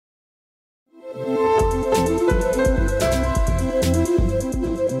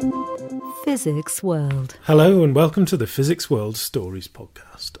Physics World. Hello and welcome to the Physics World Stories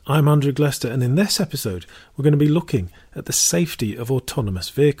podcast. I'm Andrew Glester, and in this episode we're going to be looking at the safety of autonomous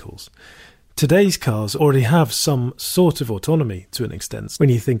vehicles. Today's cars already have some sort of autonomy to an extent when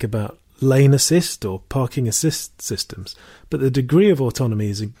you think about lane assist or parking assist systems, but the degree of autonomy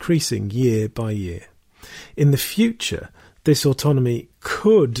is increasing year by year. In the future, this autonomy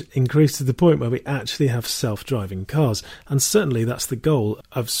could increase to the point where we actually have self-driving cars, and certainly that's the goal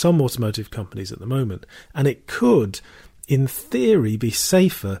of some automotive companies at the moment. And it could, in theory, be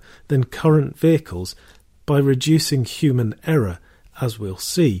safer than current vehicles by reducing human error, as we'll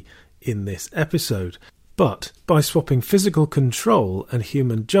see in this episode. But by swapping physical control and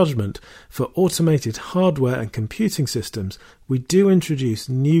human judgment for automated hardware and computing systems, we do introduce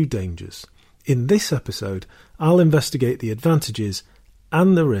new dangers. In this episode, I'll investigate the advantages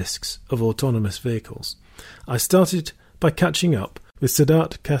and the risks of autonomous vehicles. I started by catching up with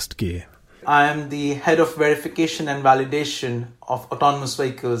Siddharth Kastgir. I am the head of verification and validation of autonomous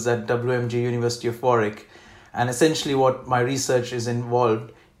vehicles at WMG University of Warwick. And essentially what my research is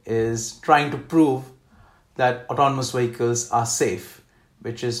involved is trying to prove that autonomous vehicles are safe,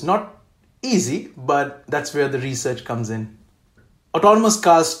 which is not easy, but that's where the research comes in. Autonomous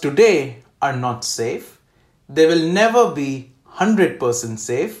cars today are not safe. They will never be 100%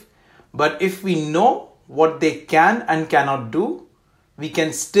 safe, but if we know what they can and cannot do, we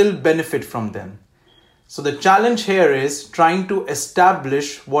can still benefit from them. So the challenge here is trying to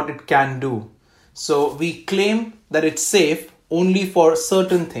establish what it can do. So we claim that it's safe only for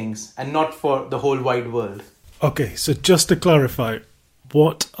certain things and not for the whole wide world. Okay, so just to clarify,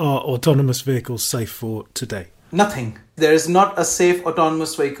 what are autonomous vehicles safe for today? Nothing. There is not a safe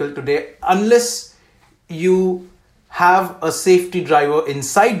autonomous vehicle today unless you have a safety driver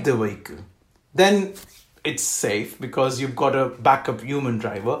inside the vehicle. Then it's safe because you've got a backup human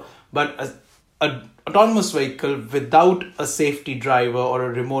driver. But an autonomous vehicle without a safety driver or a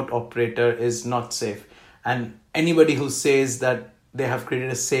remote operator is not safe. And anybody who says that they have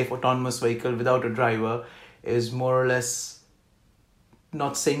created a safe autonomous vehicle without a driver is more or less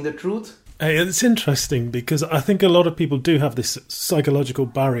not saying the truth. It's interesting because I think a lot of people do have this psychological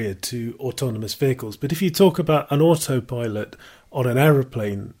barrier to autonomous vehicles. But if you talk about an autopilot on an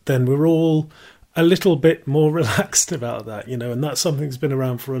aeroplane, then we're all a little bit more relaxed about that, and that's something that's been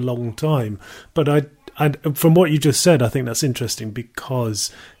around for a long time. But I from what you just said, I think that's interesting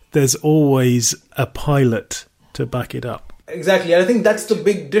because there's always a pilot to back it up. Exactly. I think that's the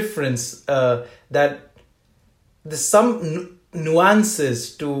big difference, that there's some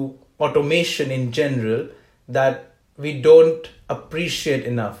nuances to automation in general that we don't appreciate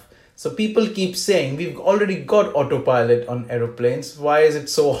enough. So people keep saying we've already got autopilot on aeroplanes. Why is it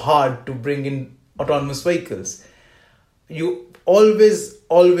so hard to bring in autonomous vehicles? You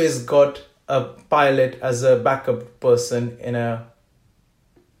always got a pilot as a backup person in a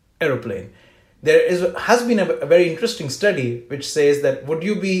aeroplane. Has been a very interesting study which says that would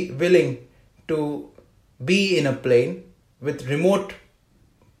you be willing to be in a plane with remote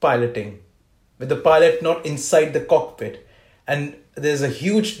piloting, with the pilot not inside the cockpit? And there's a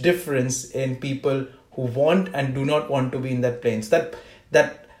huge difference in people who want and do not want to be in that plane. So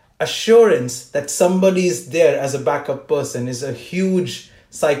that assurance that somebody is there as a backup person is a huge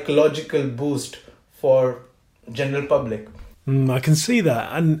psychological boost for general public. I can see that,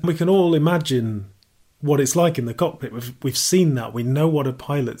 and we can all imagine what it's like in the cockpit. We've seen that. We know what a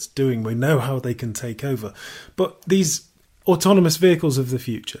pilot's doing. We know how they can take over. But these autonomous vehicles of the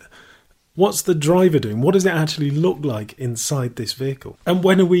future, what's the driver doing? What does it actually look like inside this vehicle? And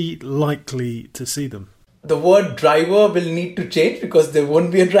when are we likely to see them? The word driver will need to change because there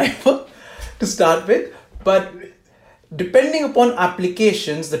won't be a driver to start with. But depending upon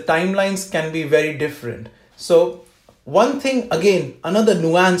applications, the timelines can be very different. So one thing, again, another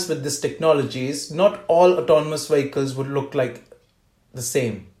nuance with this technology is not all autonomous vehicles would look like the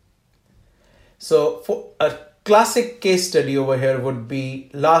same. So for a classic case study over here would be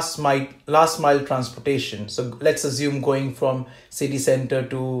last mile transportation. So let's assume going from city center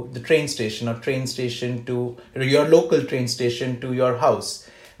to the train station, or train station to your local train station to your house,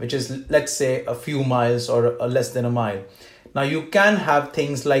 which is, let's say, a few miles or less than a mile. Now you can have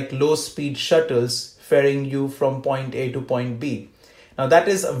things like low speed shuttles ferrying you from point A to point B. Now that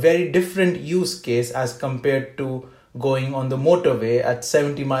is a very different use case as compared to going on the motorway at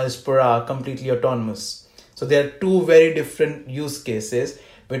 70 miles per hour completely autonomous. So there are two very different use cases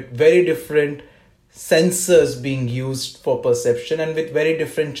with very different sensors being used for perception and with very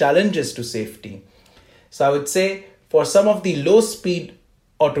different challenges to safety. So I would say for some of the low speed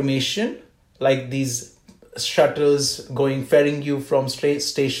automation, like these shuttles ferrying you from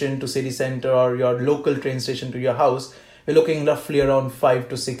station to city center, or your local train station to your house, we're looking roughly around 5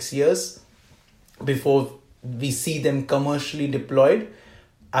 to 6 years before we see them commercially deployed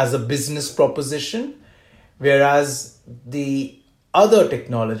as a business proposition. Whereas the other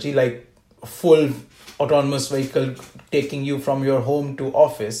technology, like full autonomous vehicle taking you from your home to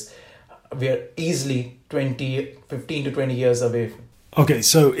office, we are easily 15 to 20 years away. Okay,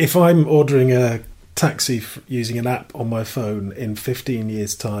 so if I'm ordering a taxi using an app on my phone in 15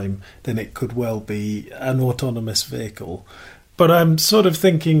 years' time, then it could well be an autonomous vehicle. But I'm sort of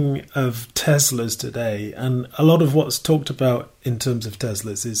thinking of Teslas today, and a lot of what's talked about in terms of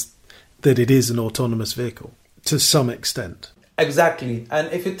Teslas is that it is an autonomous vehicle to some extent. Exactly.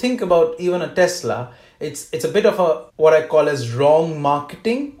 And if you think about even a Tesla, it's a bit of a what I call as wrong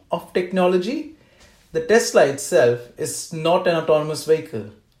marketing of technology. The Tesla itself is not an autonomous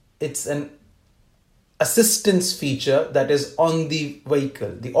vehicle. It's an assistance feature that is on the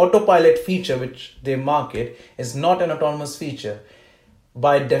vehicle. The autopilot feature which they market is not an autonomous feature.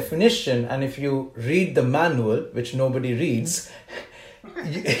 By definition, and if you read the manual, which nobody reads,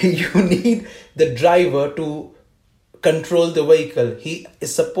 you need the driver to control the vehicle.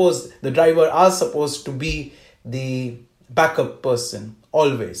 The driver are supposed to be the backup person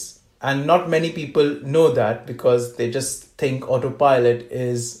always. And not many people know that, because they just think autopilot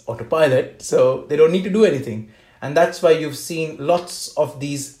is autopilot, so they don't need to do anything. And that's why you've seen lots of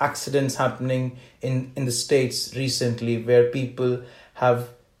these accidents happening in the States recently, where people have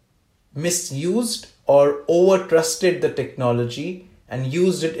misused or over-trusted the technology and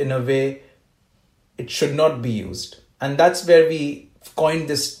used it in a way it should not be used. And that's where we coined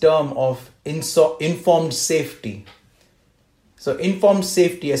this term of informed safety. So informed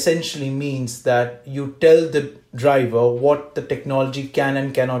safety essentially means that you tell the driver what the technology can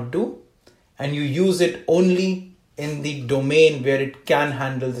and cannot do, and you use it only in the domain where it can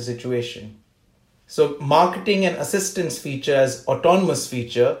handle the situation. So marketing an assistance feature as autonomous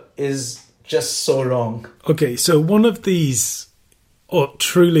feature is just so wrong. Okay, so one of these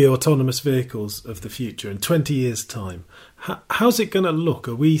truly autonomous vehicles of the future in 20 years' time, how's it going to look?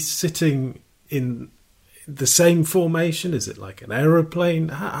 Are we sitting in the same formation? Is it like an aeroplane?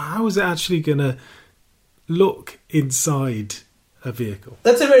 How is it actually going to look inside a vehicle?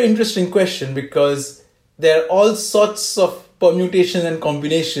 That's a very interesting question, because there are all sorts of permutations and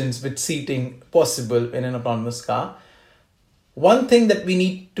combinations with seating possible in an autonomous car. One thing that we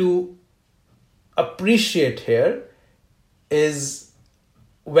need to appreciate here is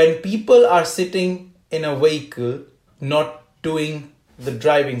when people are sitting in a vehicle not doing the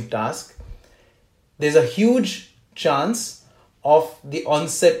driving task, there's a huge chance of the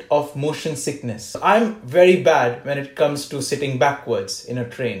onset of motion sickness. I'm very bad when it comes to sitting backwards in a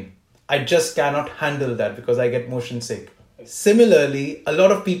train. I just cannot handle that because I get motion sick. Similarly, a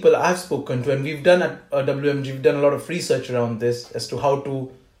lot of people I've spoken to, and we've done at WMG, we've done a lot of research around this as to how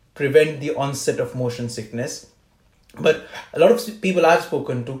to prevent the onset of motion sickness. But a lot of people I've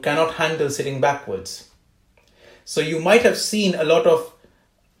spoken to cannot handle sitting backwards. So you might have seen a lot of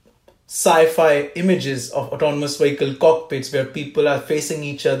sci-fi images of autonomous vehicle cockpits where people are facing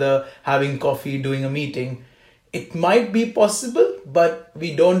each other, having coffee, doing a meeting. It might be possible, but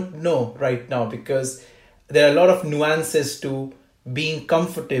we don't know right now, because there are a lot of nuances to being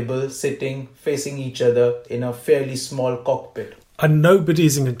comfortable sitting facing each other in a fairly small cockpit. And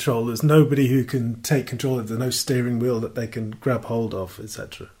nobody's in control. There's nobody who can take control. There's no steering wheel that they can grab hold of,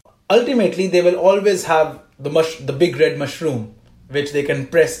 etc. Ultimately, they will always have the big red mushroom, which they can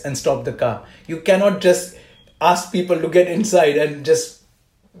press and stop the car. You cannot just ask people to get inside and just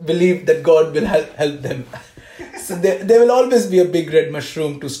believe that God will help them. So there will always be a big red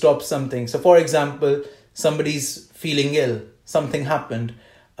mushroom to stop something. So for example, somebody's feeling ill, something happened,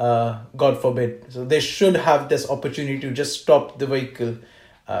 God forbid. So they should have this opportunity to just stop the vehicle,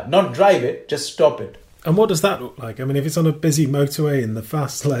 not drive it, just stop it. And what does that look like? I mean, if it's on a busy motorway in the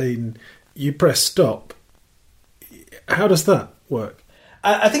fast lane, you press stop. How does that work?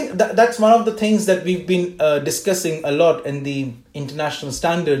 I think that's one of the things that we've been discussing a lot in the international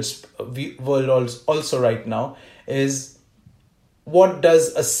standards world also right now, is what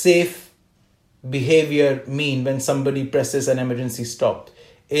does a safe behavior mean when somebody presses an emergency stop?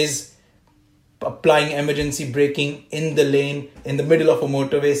 Is applying emergency braking in the lane, in the middle of a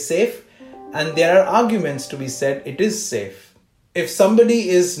motorway safe? And there are arguments to be said it is safe. If somebody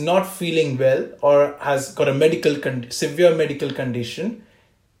is not feeling well or has got a severe medical condition,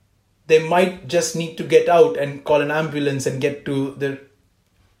 they might just need to get out and call an ambulance and get to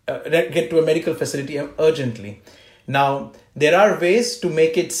a medical facility urgently. Now, there are ways to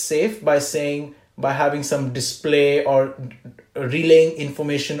make it safe by saying by having some display or relaying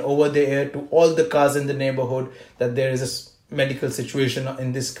information over the air to all the cars in the neighborhood that there is a medical situation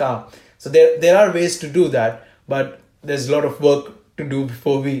in this car. So there are ways to do that, but there's a lot of work to do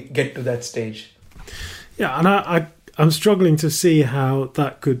before we get to that stage. Yeah, and I'm struggling to see how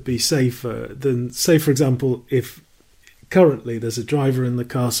that could be safer than, say, for example, if currently there's a driver in the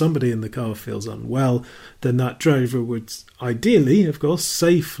car, somebody in the car feels unwell, then that driver would ideally, of course,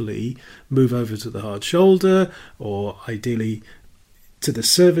 safely move over to the hard shoulder or ideally to the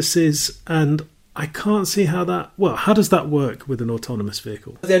services. And I can't see how does that work with an autonomous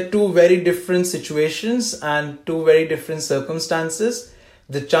vehicle? There are two very different situations and two very different circumstances.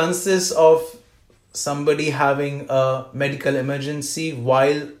 The chances of somebody having a medical emergency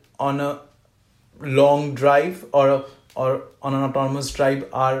while on a long drive or on an autonomous drive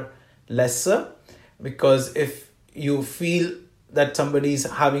are lesser, because if you feel that somebody's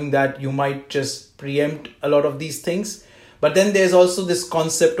having that, you might just preempt a lot of these things. But then there's also this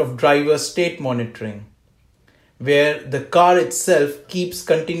concept of driver state monitoring, where the car itself keeps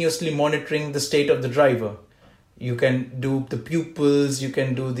continuously monitoring the state of the driver. You can do the pupils, you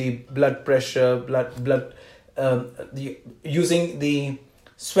can do the blood pressure, using the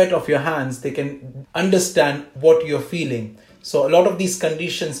sweat of your hands, they can understand what you're feeling. So a lot of these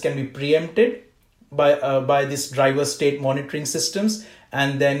conditions can be preempted by this driver state monitoring systems.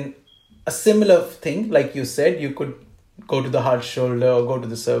 And then a similar thing, like you said, you could go to the hard shoulder or go to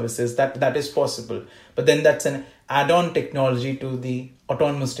the services. That is possible. But then that's an add-on technology to the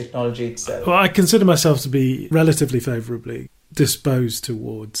autonomous technology itself. Well, I consider myself to be relatively favourably disposed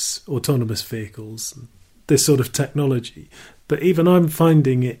towards autonomous vehicles, this sort of technology. But even I'm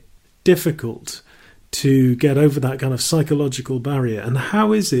finding it difficult to get over that kind of psychological barrier. And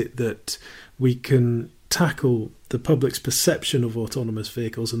how is it that we can tackle the public's perception of autonomous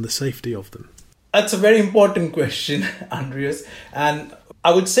vehicles and the safety of them? That's a very important question, Andreas. And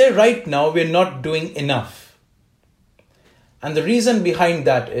I would say right now we're not doing enough. And the reason behind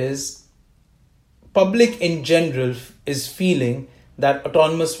that is public in general is feeling that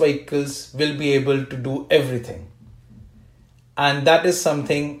autonomous vehicles will be able to do everything. And that is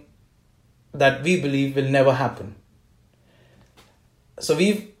something that we believe will never happen. So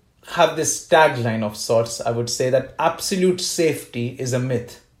we have this tagline of sorts, I would say, that absolute safety is a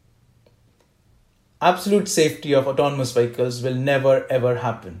myth. Absolute safety of autonomous vehicles will never ever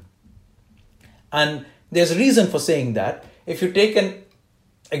happen. And there's a reason for saying that. If you take an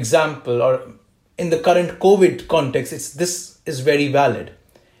example, or in the current COVID context, this is very valid.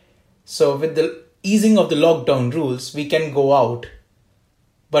 So with the easing of the lockdown rules, we can go out,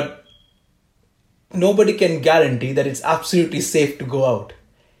 but nobody can guarantee that it's absolutely safe to go out.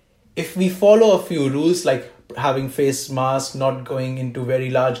 If we follow a few rules like having face masks, not going into very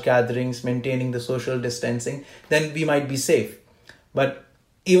large gatherings, maintaining the social distancing, then we might be safe. But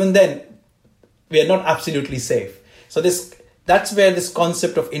even then, we are not absolutely safe. So that's where this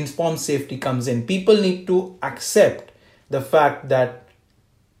concept of informed safety comes in. People need to accept the fact that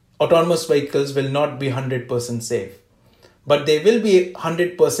autonomous vehicles will not be 100% safe, but they will be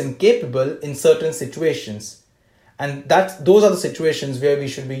 100% capable in certain situations. And those are the situations where we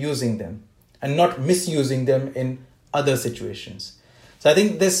should be using them and not misusing them in other situations. So I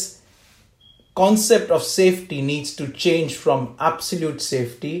think this concept of safety needs to change from absolute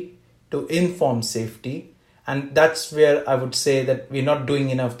safety to informed safety. And that's where I would say that we're not doing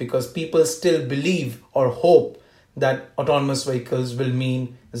enough, because people still believe or hope that autonomous vehicles will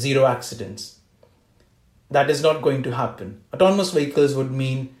mean zero accidents. That is not going to happen. Autonomous vehicles would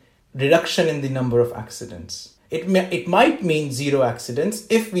mean reduction in the number of accidents. It might mean zero accidents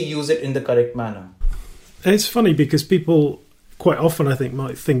if we use it in the correct manner. It's funny because people quite often, I think,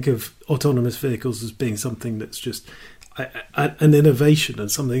 might think of autonomous vehicles as being something that's just an innovation and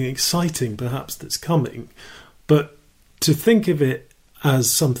something exciting perhaps that's coming. But to think of it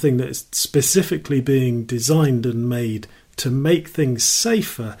as something that is specifically being designed and made to make things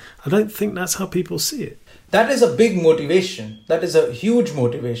safer, I don't think that's how people see it. That is a big motivation. That is a huge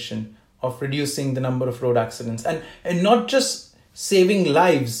motivation of reducing the number of road accidents. And not just saving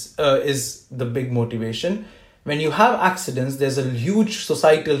lives is the big motivation. When you have accidents, there's a huge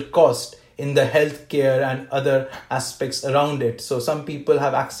societal cost in the healthcare and other aspects around it. So some people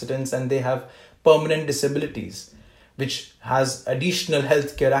have accidents and they have permanent disabilities, which has additional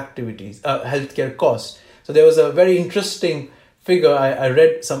healthcare costs. So there was a very interesting figure I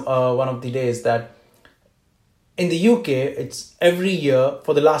read one of the days, that in the UK, it's every year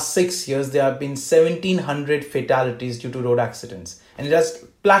for the last 6 years, there have been 1,700 fatalities due to road accidents. And it has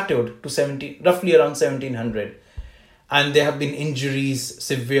plateaued to roughly around 1,700. And there have been injuries,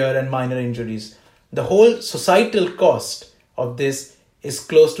 severe and minor injuries. the whole societal cost of this is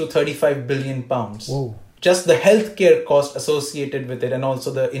close to 35 billion pounds. Whoa. Just the healthcare cost associated with it, and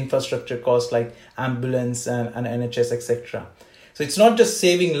also the infrastructure cost like ambulance and NHS, etc. So it's not just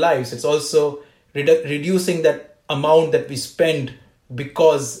saving lives, it's also reducing that amount that we spend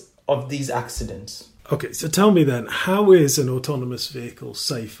because of these accidents. Okay, so tell me then, how is an autonomous vehicle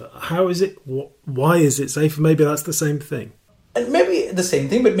safer? How is it? Why is it safer? Maybe that's the same thing. And maybe the same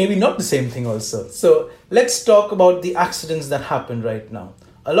thing, but maybe not the same thing also. So let's talk about the accidents that happen right now.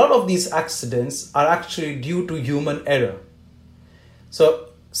 A lot of these accidents are actually due to human error. So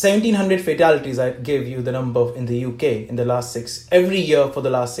 1,700 fatalities, I gave you the number in the UK in the last every year for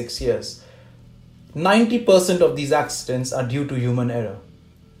the last 6 years. 90% of these accidents are due to human error.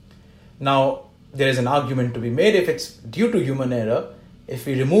 Now, there is an argument to be made. If it's due to human error, if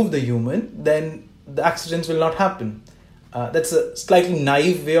we remove the human, then the accidents will not happen. That's a slightly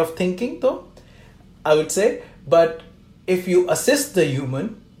naive way of thinking, though, I would say. But if you assist the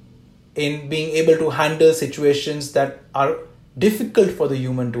human in being able to handle situations that are difficult for the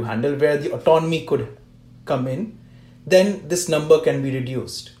human to handle, where the autonomy could come in, then this number can be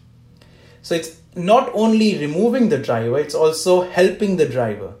reduced. So it's not only removing the driver, it's also helping the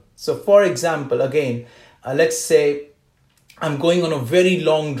driver. So for example, again, let's say I'm going on a very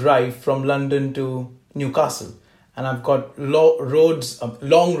long drive from London to Newcastle, and I've got long roads of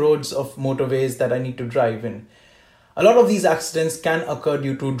motorways that I need to drive in. A lot of these accidents can occur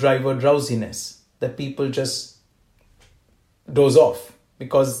due to driver drowsiness, that people just doze off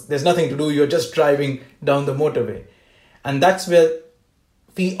because there's nothing to do, you're just driving down the motorway. And that's where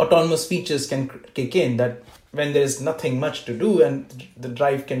autonomous features can kick in, that when there's nothing much to do and the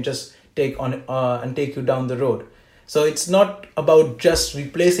drive can just take on and take you down the road. So it's not about just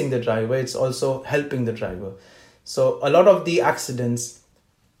replacing the driver, it's also helping the driver. So a lot of the accidents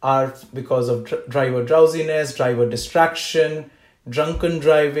are because of driver drowsiness, driver distraction, drunken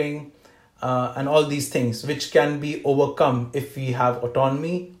driving, and all these things, which can be overcome if we have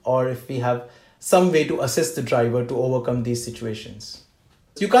autonomy or if we have some way to assist the driver to overcome these situations.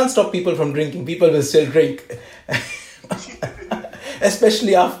 You can't stop people from drinking. People will still drink,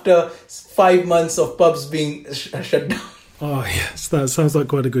 especially after 5 months of pubs being shut down. Oh yes, that sounds like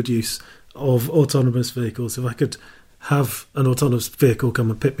quite a good use of autonomous vehicles. If I could have an autonomous vehicle come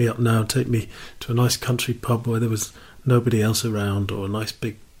and pick me up now and take me to a nice country pub where there was nobody else around, or a nice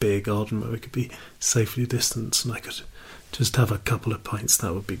big beer garden where we could be safely distanced and I could just have a couple of pints,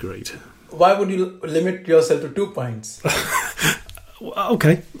 that would be great. Why would you limit yourself to 2 pints?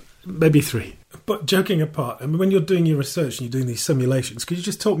 Okay, maybe 3. But joking apart, I mean, when you're doing your research and you're doing these simulations, could you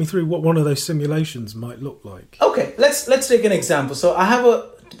just talk me through what one of those simulations might look like? Okay, let's take an example. So I have a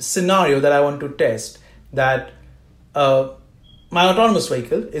scenario that I want to test, that my autonomous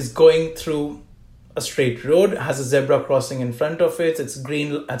vehicle is going through a straight road, has a zebra crossing in front of it, it's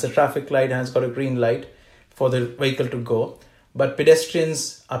green, it's a traffic light and has got a green light for the vehicle to go. But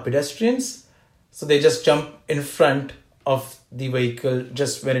pedestrians are pedestrians, so they just jump in front of the vehicle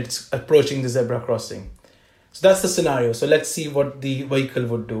just when it's approaching the zebra crossing. So that's the scenario. So let's see what the vehicle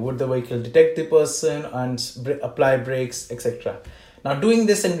would do. Would the vehicle detect the person and apply brakes, etc.? Now, doing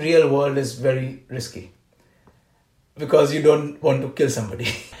this in real world is very risky because you don't want to kill somebody.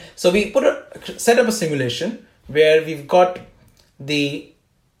 So we set up a simulation where we've got the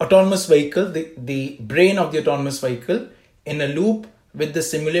autonomous vehicle, the brain of the autonomous vehicle in a loop with the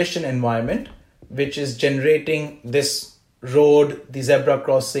simulation environment, which is generating this road, the zebra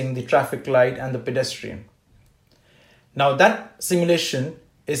crossing, the traffic light, and the pedestrian. Now that simulation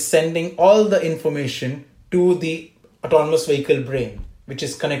is sending all the information to the autonomous vehicle brain, which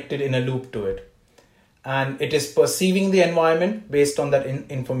is connected in a loop to it. And it is perceiving the environment based on that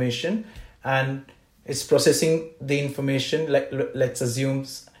information, and it's processing the information. Let's assume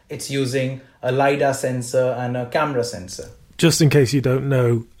it's using a LiDAR sensor and a camera sensor. Just in case you don't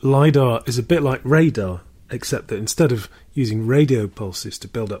know, LiDAR is a bit like radar, except that instead of using radio pulses to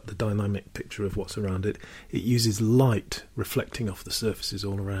build up the dynamic picture of what's around it, it uses light reflecting off the surfaces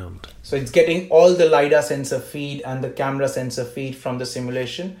all around. So it's getting all the LiDAR sensor feed and the camera sensor feed from the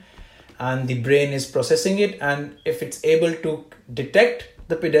simulation, and the brain is processing it, and if it's able to detect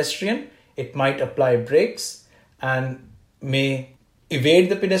the pedestrian, it might apply brakes and may evade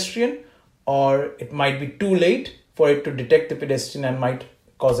the pedestrian, or it might be too late for it to detect the pedestrian and might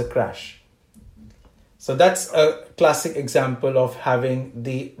cause a crash. So that's a classic example of having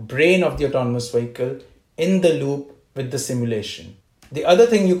the brain of the autonomous vehicle in the loop with the simulation. The other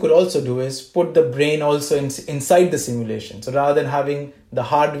thing you could also do is put the brain also inside the simulation. So rather than having the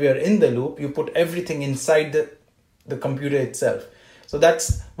hardware in the loop, you put everything inside the computer itself. So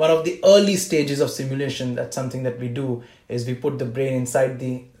that's one of the early stages of simulation. That's something that we do, is we put the brain inside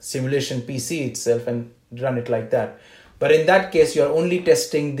the simulation PC itself and run it like that. But in that case, you're only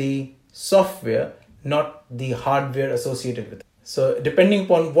testing the software, not the hardware associated with it. So depending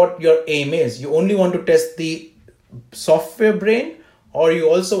upon what your aim is, you only want to test the software brain, or you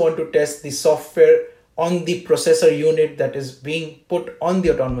also want to test the software on the processor unit that is being put on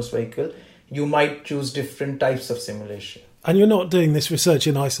the autonomous vehicle, you might choose different types of simulation. And you're not doing this research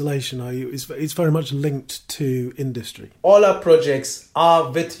in isolation, are you? It's very much linked to industry. All our projects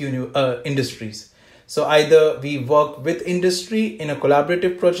are with industries. So either we work with industry in a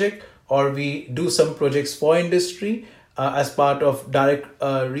collaborative project, or we do some projects for industry as part of direct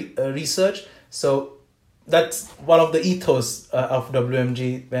research. So that's one of the ethos of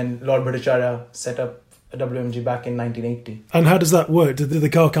WMG when Lord Bhattacharya set up WMG back in 1980. And how does that work? Did the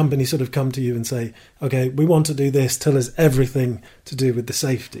car company sort of come to you and say, okay, we want to do this, tell us everything to do with the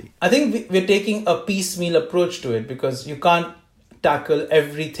safety? I think we're taking a piecemeal approach to it, because you can't tackle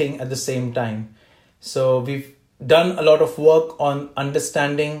everything at the same time. So we've done a lot of work on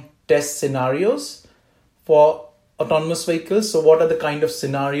understanding test scenarios for autonomous vehicles. So what are the kind of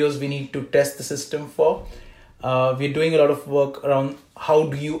scenarios we need to test the system for? We're doing a lot of work around how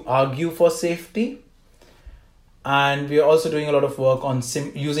do you argue for safety? And we're also doing a lot of work on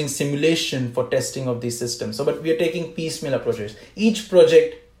using simulation for testing of these systems. So, but we are taking piecemeal approaches. Each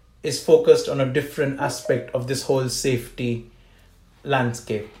project is focused on a different aspect of this whole safety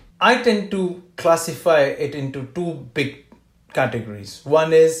landscape. I tend to classify it into two big categories.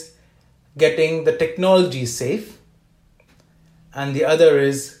 One is getting the technology safe, and the other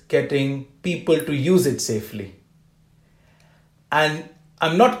is getting people to use it safely. And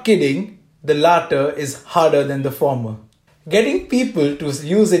I'm not kidding, the latter is harder than the former. Getting people to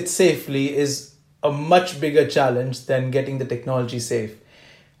use it safely is a much bigger challenge than getting the technology safe.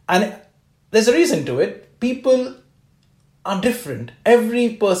 And there's a reason to it. People are different. Every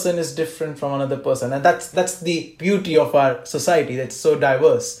person is different from another person. And that's the beauty of our society, that's so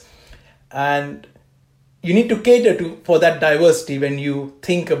diverse. And you need to cater for that diversity when you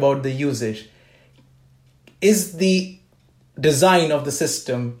think about the usage. Is the design of the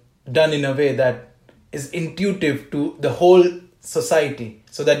system done in a way that is intuitive to the whole society,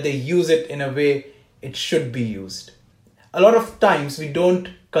 so that they use it in a way it should be used? A lot of times we don't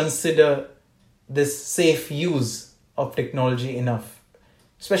consider this safe use of technology enough,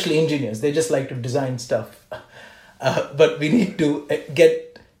 especially engineers. They just like to design stuff. But we need to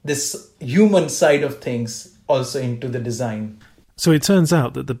get this human side of things also into the design. So it turns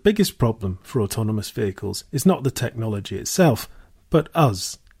out that the biggest problem for autonomous vehicles is not the technology itself, but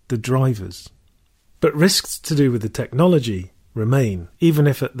us, the drivers. But risks to do with the technology remain, even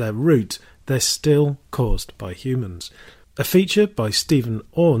if at their root they're still caused by humans. A feature by Stephen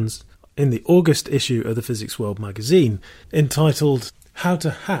Orns in the August issue of the Physics World magazine, entitled How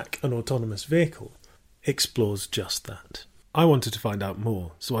to Hack an Autonomous Vehicle, explores just that. I wanted to find out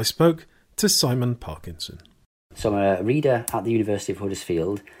more, so I spoke to Simon Parkinson. So I'm a reader at the University of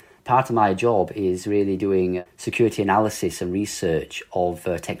Huddersfield. Part of my job is really doing security analysis and research of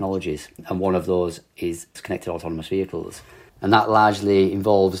technologies, and one of those is connected autonomous vehicles. And that largely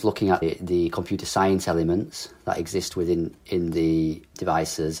involves looking at the computer science elements that exist within the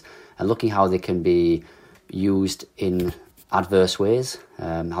devices, and looking how they can be used in adverse ways,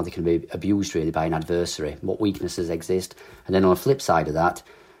 how they can be abused really by an adversary, what weaknesses exist. And then on the flip side of that,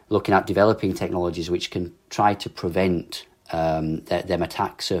 looking at developing technologies which can try to prevent them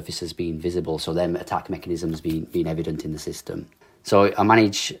attack surfaces being visible, so them attack mechanisms being evident in the system. So I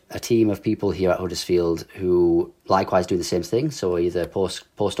manage a team of people here at Huddersfield who likewise do the same thing, so either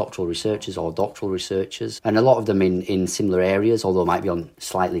postdoctoral researchers or doctoral researchers, and a lot of them in similar areas, although might be on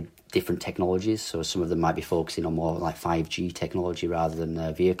slightly different technologies. So some of them might be focusing on more like 5G technology rather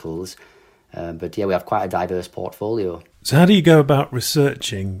than vehicles. But yeah, we have quite a diverse portfolio. So how do you go about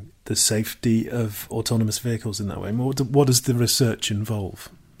researching the safety of autonomous vehicles in that way? What does the research involve?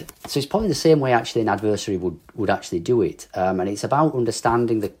 So it's probably the same way actually an adversary would actually do it. And it's about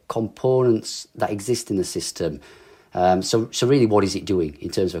understanding the components that exist in the system. So really what is it doing in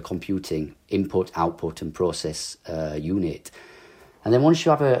terms of a computing input, output and process unit? And then once you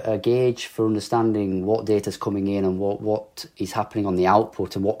have a gauge for understanding what data's coming in and what is happening on the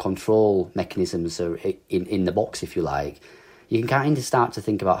output and what control mechanisms are in the box, if you like, you can kind of start to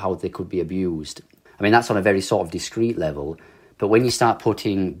think about how they could be abused. I mean, that's on a very sort of discrete level. But when you start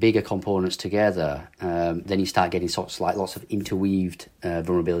putting bigger components together, then you start getting sorts of like lots of interweaved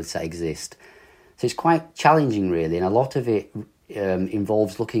vulnerabilities that exist. So it's quite challenging, really, and a lot of it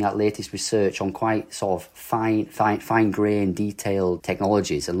involves looking at latest research on quite sort of fine-grained, detailed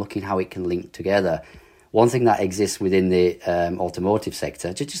technologies and looking how it can link together. One thing that exists within the automotive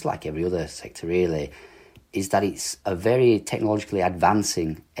sector, just like every other sector really, is that it's a very technologically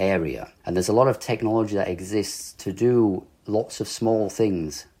advancing area. And there's a lot of technology that exists to do lots of small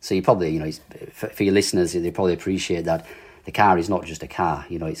things. So you probably, for your listeners, they probably appreciate that the car is not just a car.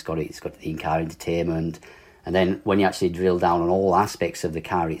 It's got the in-car entertainment. And then when you actually drill down on all aspects of the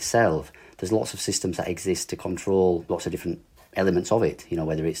car itself, there's lots of systems that exist to control lots of different elements of it.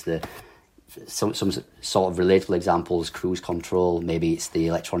 Whether it's some sort of relatable examples, cruise control, maybe it's the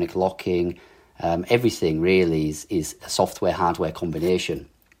electronic locking. Everything really is a software-hardware combination.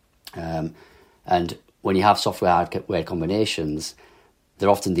 And when you have software-hardware combinations, they're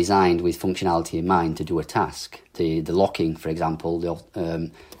often designed with functionality in mind to do a task. The locking, for example,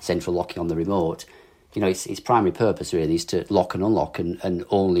 the central locking on the remote, its primary purpose really is to lock and unlock and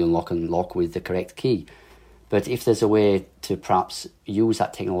only unlock and lock with the correct key. But if there's a way to perhaps use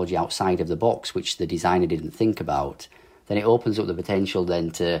that technology outside of the box, which the designer didn't think about, then it opens up the potential then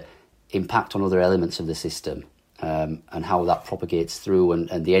to impact on other elements of the system, and how that propagates through,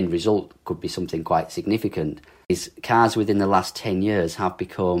 and the end result could be something quite significant. Cars within the last 10 years have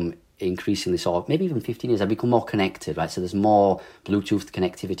become increasingly sort of, maybe even 15 years, have become more connected, right? So there's more Bluetooth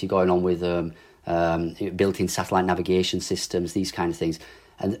connectivity going on with them, built-in satellite navigation systems, these kind of things.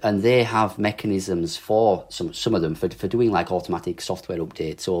 And they have mechanisms for some of them for doing like automatic software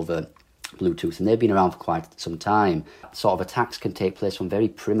updates over Bluetooth, and they've been around for quite some time. Sort of attacks can take place from very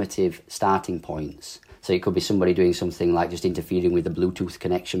primitive starting points. So it could be somebody doing something like just interfering with the Bluetooth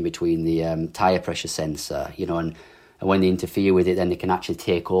connection between the tyre pressure sensor, and when they interfere with it, then they can actually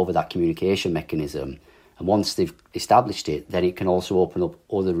take over that communication mechanism. And once they've established it, then it can also open up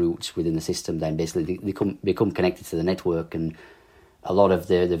other routes within the system. Then basically they become connected to the network, and a lot of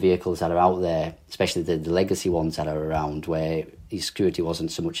the vehicles that are out there, especially the legacy ones that are around, where security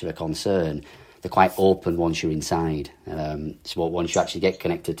wasn't so much of a concern, they're quite open once you're inside. So once you actually get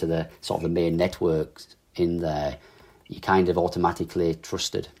connected to the sort of the main networks in there, you're kind of automatically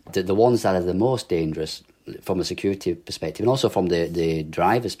trusted. The ones that are the most dangerous from a security perspective, and also from the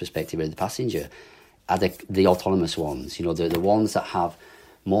driver's perspective or the passenger, are the autonomous ones. The ones that have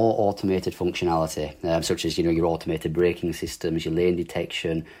more automated functionality, such as your automated braking systems, your lane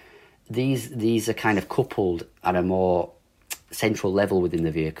detection. These are kind of coupled at a more central level within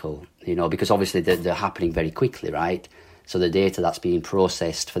the vehicle, because obviously they're happening very quickly, right? So the data that's being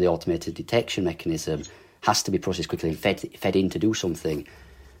processed for the automated detection mechanism has to be processed quickly and fed in to do something.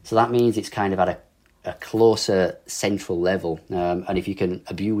 So that means it's kind of at a closer central level, and if you can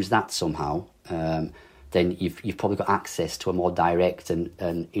abuse that somehow, then you've probably got access to a more direct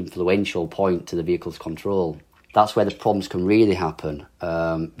and influential point to the vehicle's control. That's where the problems can really happen,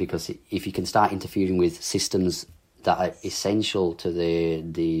 because if you can start interfering with systems that are essential to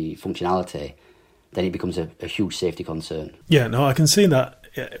the functionality, then it becomes a huge safety concern. Yeah, no, I can see that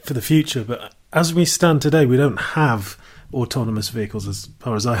for the future, but as we stand today, we don't have autonomous vehicles, as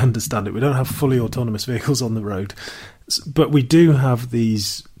far as I understand it. We don't have fully autonomous vehicles on the road, but we do have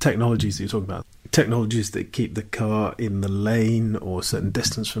these technologies that you're talking about. Technologies that keep the car in the lane or a certain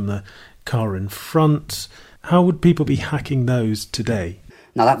distance from the car in front. How would people be hacking those today?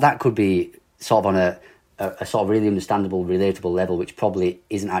 Now that could be sort of on a sort of really understandable, relatable level, which probably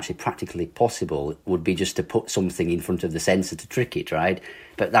isn't actually practically possible. It would be just to put something in front of the sensor to trick it, right?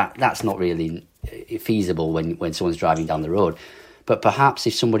 But that's not really feasible when someone's driving down the road. But perhaps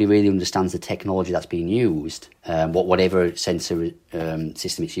if somebody really understands the technology that's being used, whatever sensor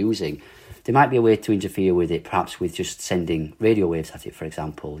system it's using, there might be a way to interfere with it, perhaps with just sending radio waves at it, for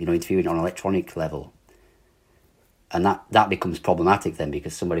example, interfering on an electronic level. And that becomes problematic then,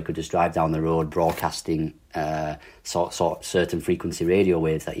 because somebody could just drive down the road broadcasting certain frequency radio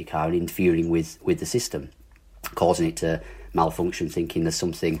waves at your car and interfering with the system, causing it to malfunction, thinking there's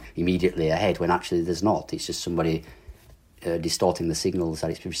something immediately ahead when actually there's not. It's just somebody distorting the signals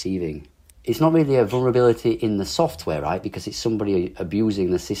that it's receiving. It's not really a vulnerability in the software, right? Because it's somebody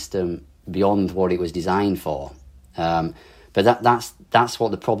abusing the system beyond what it was designed for. But that's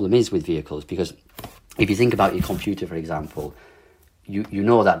what the problem is with vehicles, because if you think about your computer, for example, you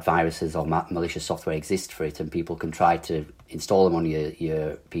know that viruses or malicious software exist for it, and people can try to install them on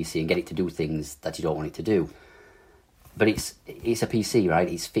your PC and get it to do things that you don't want it to do. But it's a PC, right?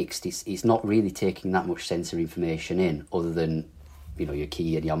 It's fixed. It's not really taking that much sensor information in, other than your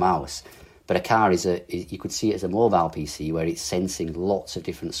key and your mouse. But a car you could see it as a mobile PC where it's sensing lots of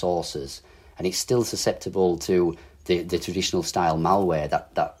different sources, and it's still susceptible to the traditional style malware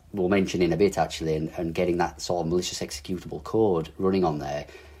that we'll mention in a bit actually, and getting that sort of malicious executable code running on there.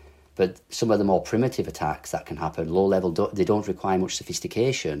 But some of the more primitive attacks that can happen, low level, they don't require much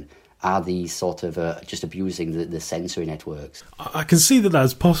sophistication, are these sort of just abusing the sensory networks. I can see that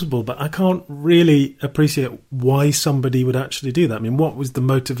that's possible, but I can't really appreciate why somebody would actually do that. I mean, what was the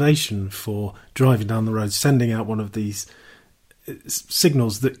motivation for driving down the road, sending out one of these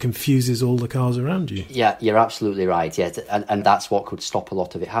signals that confuses all the cars around you? Yeah, you're absolutely right. Yeah, and that's what could stop a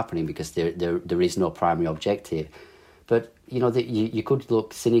lot of it happening, because there is no primary objective. But you could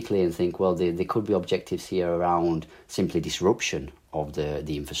look cynically and think, well, there could be objectives here around simply disruption of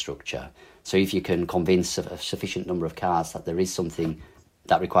the infrastructure. So if you can convince a sufficient number of cars that there is something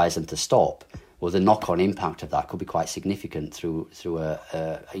that requires them to stop, well, the knock-on impact of that could be quite significant through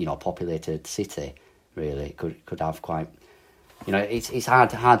a populated city. Really, could have quite. It's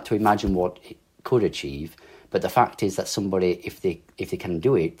hard to imagine what it could achieve. But the fact is that somebody, if they can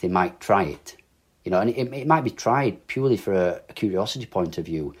do it, they might try it. And it might be tried purely for a curiosity point of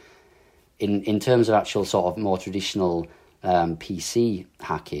view. In terms of actual sort of more traditional PC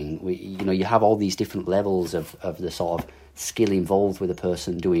hacking, you have all these different levels of the sort of skill involved with a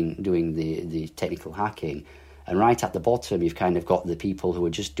person doing the technical hacking. And right at the bottom, you've kind of got the people who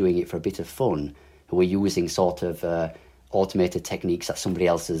are just doing it for a bit of fun, who are using sort of automated techniques that somebody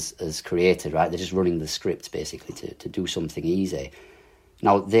else has created, right? They're just running the scripts basically to do something easy.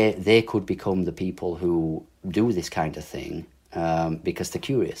 Now, they could become the people who do this kind of thing because they're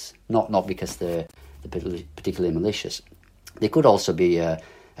curious, not because they're particularly malicious. There could also be a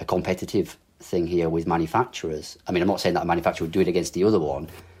competitive thing here with manufacturers. I mean, I'm not saying that a manufacturer would do it against the other one,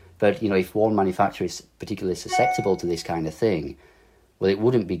 but, if one manufacturer is particularly susceptible to this kind of thing, well, it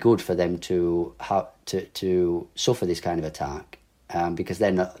wouldn't be good for them to suffer this kind of attack. Because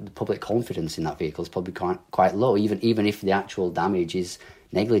then the public confidence in that vehicle is probably quite low, even if the actual damage is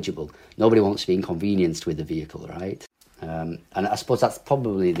negligible. Nobody wants to be inconvenienced with the vehicle, right? And I suppose that's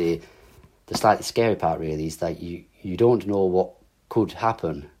probably the slightly scary part, really, is that you don't know what could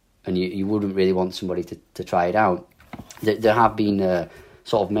happen, and you wouldn't really want somebody to try it out. There have been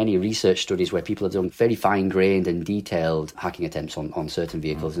sort of many research studies where people have done very fine-grained and detailed hacking attempts on certain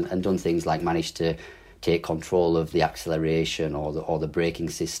vehicles and done things like managed to take control of the acceleration or the braking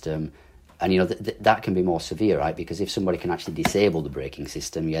system. And, that can be more severe, right? Because if somebody can actually disable the braking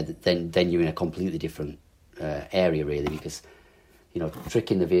system, then you're in a completely different area, really, because,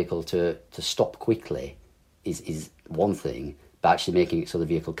 tricking the vehicle to stop quickly is one thing, but actually making it so the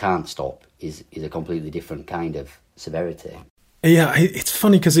vehicle can't stop is a completely different kind of severity. Yeah, it's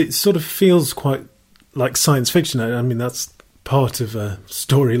funny because it sort of feels quite like science fiction. I mean, that's part of a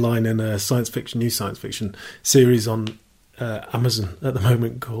storyline in a new science fiction series on Amazon at the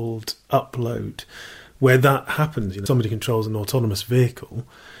moment called Upload, where that happens. Somebody controls an autonomous vehicle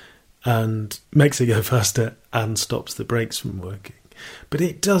and makes it go faster and stops the brakes from working. But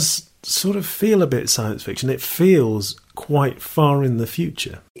it does sort of feel a bit science fiction. It feels quite far in the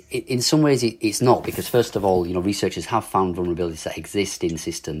future. In some ways it's not, because first of all, researchers have found vulnerabilities that exist in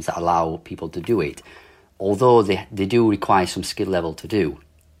systems that allow people to do it. Although they do require some skill level to do,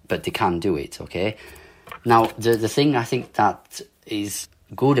 but they can do it, okay? Now, the thing I think that is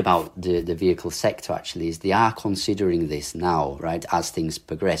good about the vehicle sector, actually, is they are considering this now, right, as things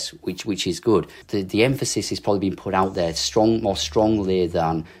progress, which is good. The emphasis is probably being put out there more strongly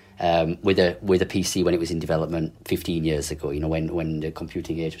than with a PC when it was in development 15 years ago, when the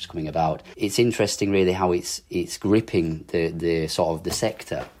computing age was coming about. It's interesting, really, how it's gripping the sort of the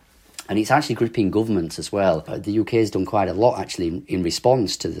sector. And it's actually gripping governments as well. The UK has done quite a lot, actually, in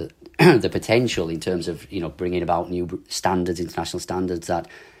response to the potential in terms of, bringing about new standards, international standards that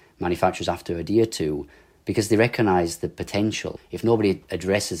manufacturers have to adhere to, because they recognise the potential. If nobody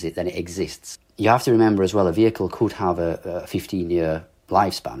addresses it, then it exists. You have to remember as well, a vehicle could have a 15-year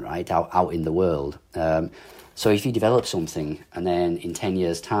lifespan, right, out in the world. So if you develop something and then in 10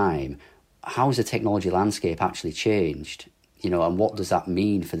 years' time, how's the technology landscape actually changed? And what does that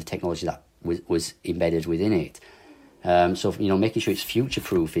mean for the technology that was embedded within it? So, making sure it's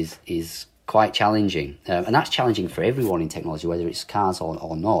future-proof is quite challenging. And that's challenging for everyone in technology, whether it's cars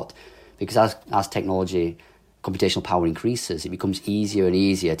or not. Because as technology, computational power increases, it becomes easier and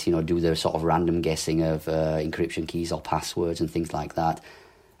easier to, do the sort of random guessing of encryption keys or passwords and things like that.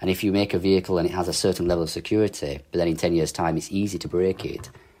 And if you make a vehicle and it has a certain level of security, but then in 10 years' time it's easy to break it,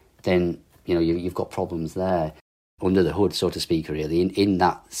 then, you've got problems there. Under the hood, so to speak, really, in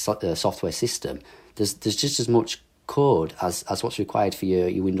that software system, there's just as much code as what's required for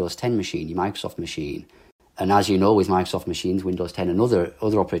your Windows 10 machine, your Microsoft machine. And as you know, with Microsoft machines, Windows 10 and other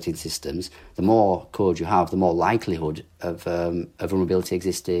operating systems, the more code you have, the more likelihood of a vulnerability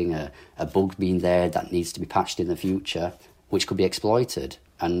existing, a bug being there that needs to be patched in the future, which could be exploited.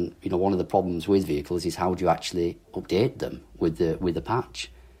 And one of the problems with vehicles is how do you actually update them with the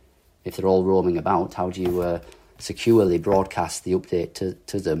patch? If they're all roaming about, how do you securely broadcast the update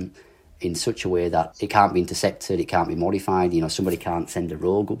to them in such a way that it can't be intercepted, it can't be modified, somebody can't send a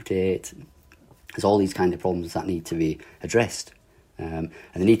rogue update. There's all these kind of problems that need to be addressed. And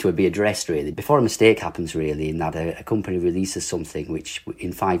they need to be addressed, really, before a mistake happens, really, in that a company releases something which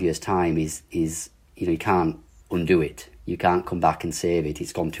in 5 years' time is you can't undo it. You can't come back and save it.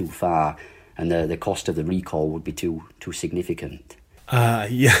 It's gone too far, and the cost of the recall would be too significant.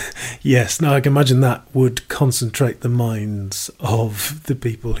 Yes. Now I can imagine that would concentrate the minds of the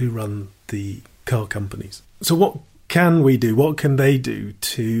people who run the car companies. So what can we do? What can they do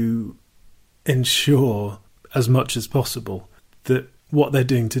to ensure as much as possible that what they're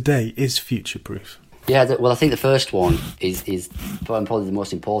doing today is future-proof? Yeah, well, I think the first one is probably the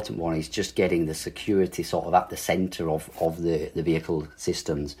most important one, is just getting the security sort of at the centre of the vehicle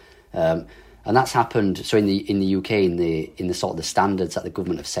systems. And that's happened. So in the UK, in the sort of the standards that the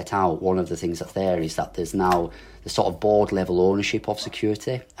government have set out, one of the things that's there is that there's now the sort of board level ownership of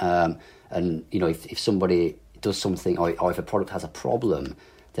security. And if somebody does something, or if a product has a problem,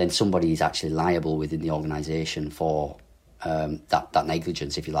 then somebody is actually liable within the organisation for that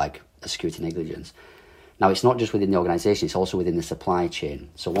negligence, if you like, a security negligence. Now, it's not just within the organisation, it's also within the supply chain.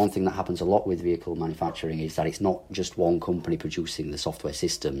 So one thing that happens a lot with vehicle manufacturing is that it's not just one company producing the software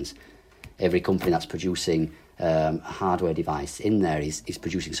systems. Every company that's producing a hardware device in there is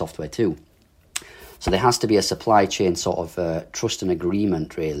producing software too. So there has to be a supply chain sort of trust and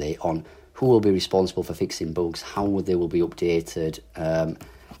agreement, really, on who will be responsible for fixing bugs, how they will be updated, and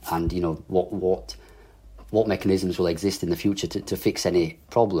what mechanisms will exist in the future to fix any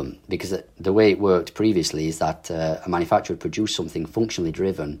problem. Because the way it worked previously is that a manufacturer would produce something functionally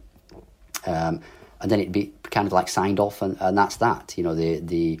driven, and then it'd be kind of like signed off, and that's that.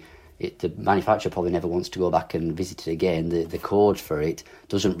 The manufacturer probably never wants to go back and visit it again. The code for it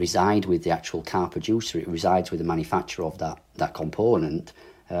doesn't reside with the actual car producer; it resides with the manufacturer of that component.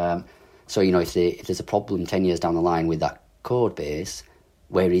 So if there's a problem 10 years down the line with that code base,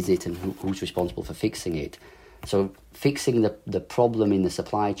 where is it and who's responsible for fixing it? So fixing the problem in the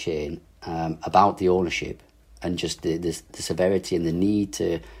supply chain about the ownership and just the severity and the need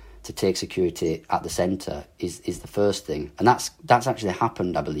to take security at the centre is the first thing. And that's actually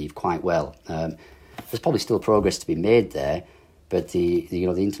happened, I believe, quite well. There's probably still progress to be made there, but the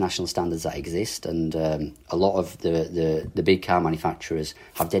international standards that exist, and a lot of the big car manufacturers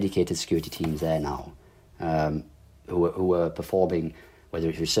have dedicated security teams there now, who are performing, whether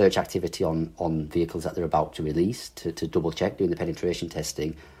it's research activity on vehicles that they're about to release to double check, doing the penetration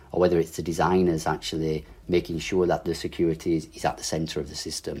testing, or whether it's the designers actually making sure that the security is at the centre of the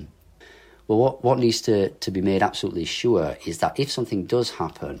system. Well, what needs to be made absolutely sure is that if something does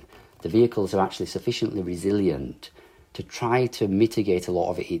happen, the vehicles are actually sufficiently resilient to try to mitigate a lot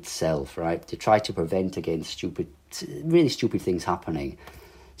of it itself, right? To try to prevent against really stupid things happening.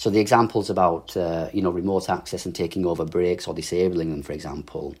 So the examples about remote access and taking over brakes or disabling them, for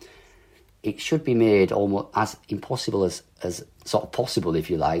example, it should be made almost as impossible as sort of possible, if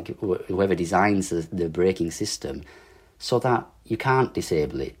you like, whoever designs the braking system, so that you can't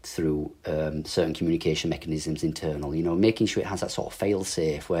disable it through certain communication mechanisms internal. Making sure it has that sort of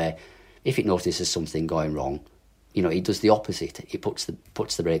fail-safe where if it notices something going wrong, it does the opposite. It puts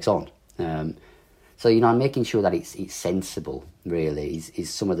the brakes on. So I'm making sure that it's sensible. Really, is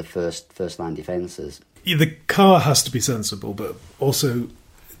some of the first line defences. The car has to be sensible, but also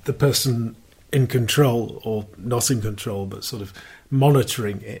the person in control, or not in control, but sort of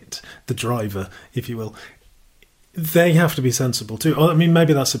monitoring it, the driver, if you will, they have to be sensible too. I mean,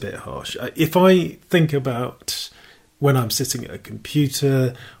 maybe that's a bit harsh. If I think about when I'm sitting at a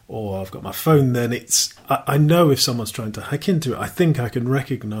computer or I've got my phone, then I know if someone's trying to hack into it. I think I can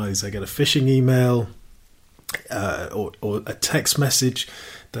recognise I get a phishing email or a text message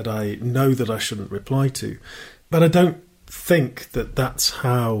that I know that I shouldn't reply to. But I don't think that that's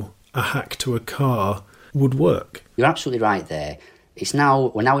how a hack to a car would work. You're absolutely right there.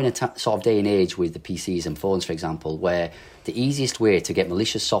 We're now in a sort of day and age with the PCs and phones, for example, where the easiest way to get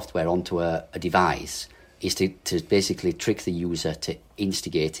malicious software onto a device is to basically trick the user to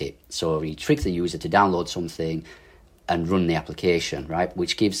instigate it. So you trick the user to download something and run the application, right?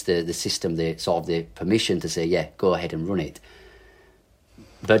 Which gives the system the permission to say, yeah, go ahead and run it.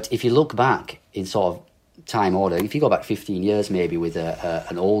 But if you look back in sort of time order, if you go back 15 years maybe with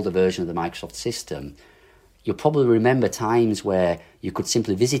an older version of the Microsoft system, you'll probably remember times where you could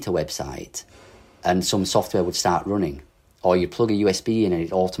simply visit a website and some software would start running, or you plug a USB in and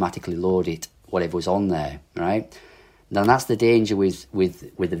it automatically load it, whatever was on there, right? Now that's the danger with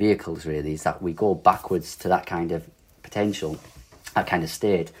the vehicles, really, is that we go backwards to that kind of potential, that kind of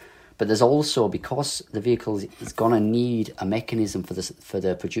state. But there's also, because the vehicle is going to need a mechanism for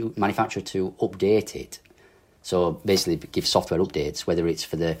the manufacturer to update it. So basically give software updates, whether it's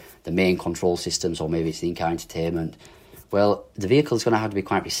for the main control systems or maybe it's the in-car entertainment. Well, the vehicle is going to have to be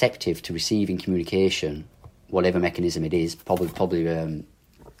quite receptive to receiving communication, whatever mechanism it is, probably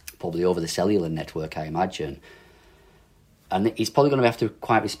over the cellular network, I imagine. And it's probably going to have to be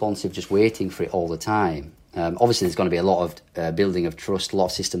quite responsive, just waiting for it all the time. Obviously, there's going to be a lot of building of trust, a lot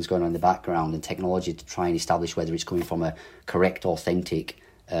of systems going on in the background and technology to try and establish whether it's coming from a correct, authentic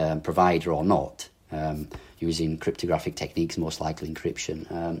provider or not, using cryptographic techniques, most likely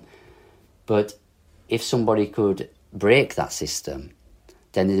encryption. But if somebody could break that system,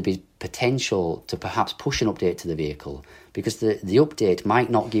 then there'd be potential to perhaps push an update to the vehicle, because the update might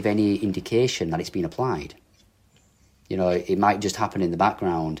not give any indication that it's been applied. You know, it might just happen in the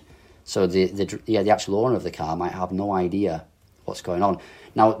background. So the actual owner of the car might have no idea what's going on.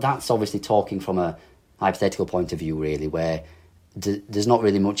 Now, that's obviously talking from a hypothetical point of view, really, where there's not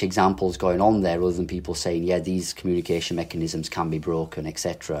really much examples going on there other than people saying, yeah, these communication mechanisms can be broken,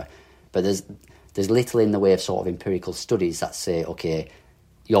 etc. But there's little in the way of sort of empirical studies that say, okay,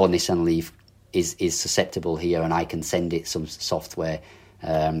 your Nissan Leaf is susceptible here and I can send it some software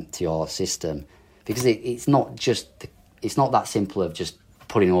to your system. Because it's not that simple of just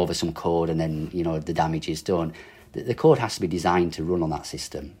putting over some code and then, you know, the damage is done. The code has to be designed to run on that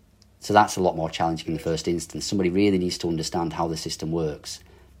system. So that's a lot more challenging in the first instance. Somebody really needs to understand how the system works,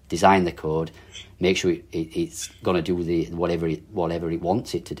 design the code, make sure it's going to do whatever it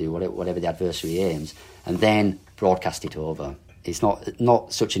wants it to do, whatever the adversary aims, and then broadcast it over. It's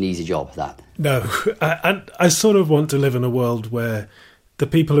not such an easy job, that. No, I sort of want to live in a world where the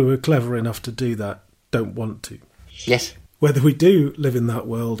people who are clever enough to do that don't want to. Yes. Whether we do live in that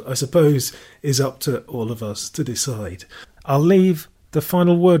world, I suppose, is up to all of us to decide. I'll leave the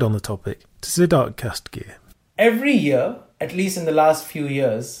final word on the topic to Siddharth Kastgir. Every year, at least in the last few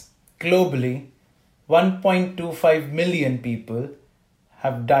years, globally, 1.25 million people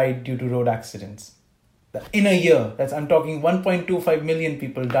have died due to road accidents. In a year, I'm talking 1.25 million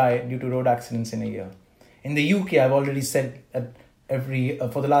people die due to road accidents in a year. In the UK, I've already said that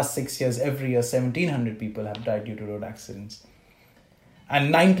for the last 6 years, every year, 1,700 people have died due to road accidents.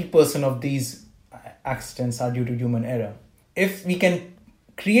 And 90% of these accidents are due to human error. If we can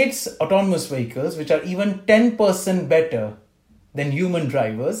create autonomous vehicles which are even 10% better than human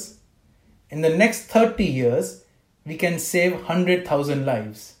drivers, in the next 30 years, we can save 100,000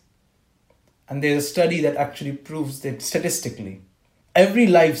 lives. And there's a study that actually proves that statistically, every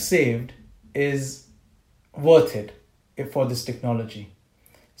life saved is worth it for this technology.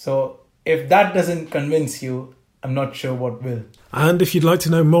 So if that doesn't convince you, I'm not sure what will. And if you'd like to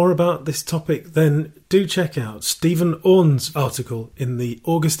know more about this topic, then do check out Stephen Orn's article in the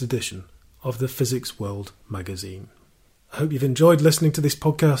August edition of the Physics World magazine. I hope you've enjoyed listening to this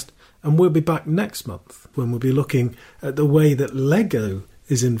podcast, and we'll be back next month when we'll be looking at the way that Lego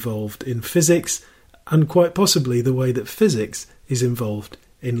is involved in physics, and quite possibly the way that physics is involved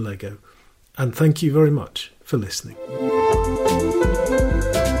in Lego. And thank you very much for listening.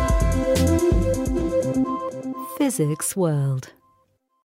 Physics World.